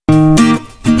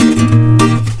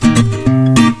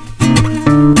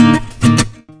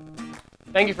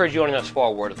Thank you for joining us for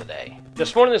our Word of the Day.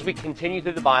 This morning, as we continue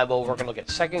through the Bible, we're going to look at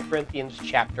 2 Corinthians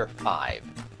chapter 5.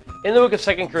 In the book of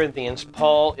 2 Corinthians,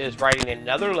 Paul is writing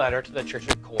another letter to the church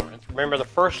of Corinth. Remember, the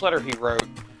first letter he wrote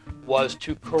was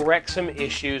to correct some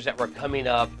issues that were coming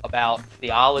up about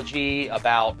theology,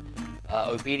 about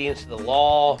obedience to the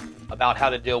law, about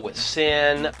how to deal with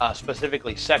sin,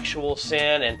 specifically sexual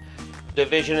sin and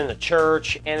division in the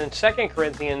church. And in 2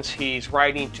 Corinthians, he's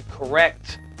writing to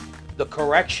correct the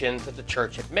corrections that the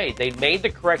church had made. They'd made the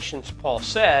corrections Paul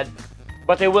said,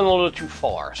 but they went a little too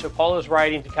far. So Paul is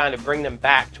writing to kind of bring them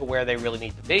back to where they really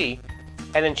need to be.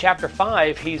 And in chapter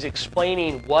 5, he's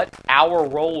explaining what our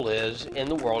role is in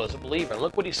the world as a believer. And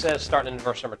look what he says starting in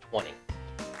verse number 20.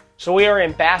 So we are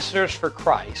ambassadors for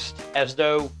Christ, as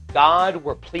though God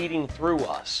were pleading through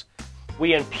us.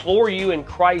 We implore you in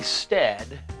Christ's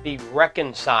stead, be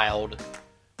reconciled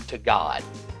to God.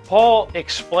 Paul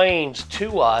explains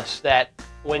to us that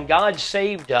when God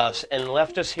saved us and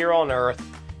left us here on earth,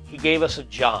 he gave us a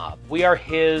job. We are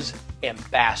his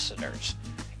ambassadors.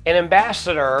 An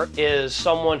ambassador is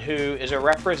someone who is a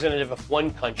representative of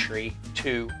one country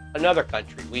to another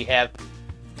country. We have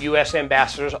U.S.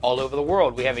 ambassadors all over the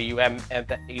world. We have a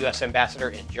U.S.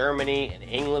 ambassador in Germany, in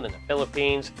England, in the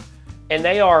Philippines, and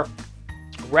they are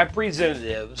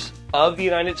representatives of the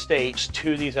United States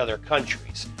to these other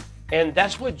countries. And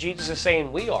that's what Jesus is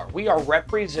saying we are. We are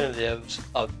representatives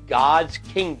of God's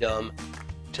kingdom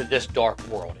to this dark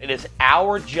world. It is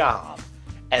our job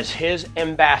as his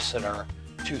ambassador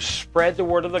to spread the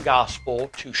word of the gospel,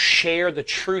 to share the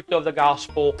truth of the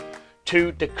gospel,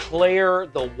 to declare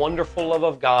the wonderful love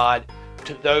of God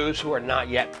to those who are not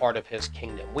yet part of his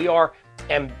kingdom. We are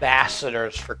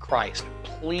ambassadors for Christ,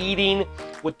 pleading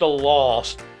with the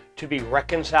lost to be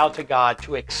reconciled to God,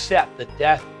 to accept the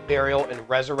death, burial, and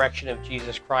resurrection of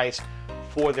Jesus Christ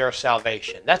for their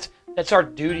salvation. That's our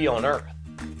duty on earth.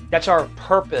 That's our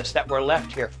purpose that we're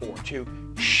left here for,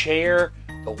 to share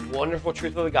the wonderful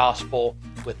truth of the gospel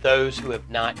with those who have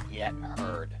not yet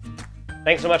heard.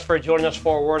 Thanks so much for joining us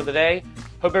for our Word of the Day.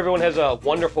 Hope everyone has a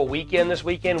wonderful weekend this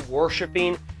weekend,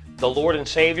 worshiping the Lord and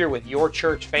Savior with your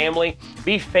church family.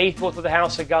 Be faithful to the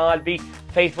house of God. Be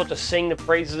faithful to sing the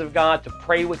praises of God, to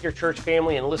pray with your church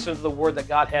family, and listen to the word that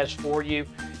God has for you.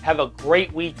 Have a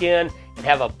great weekend and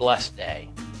have a blessed day.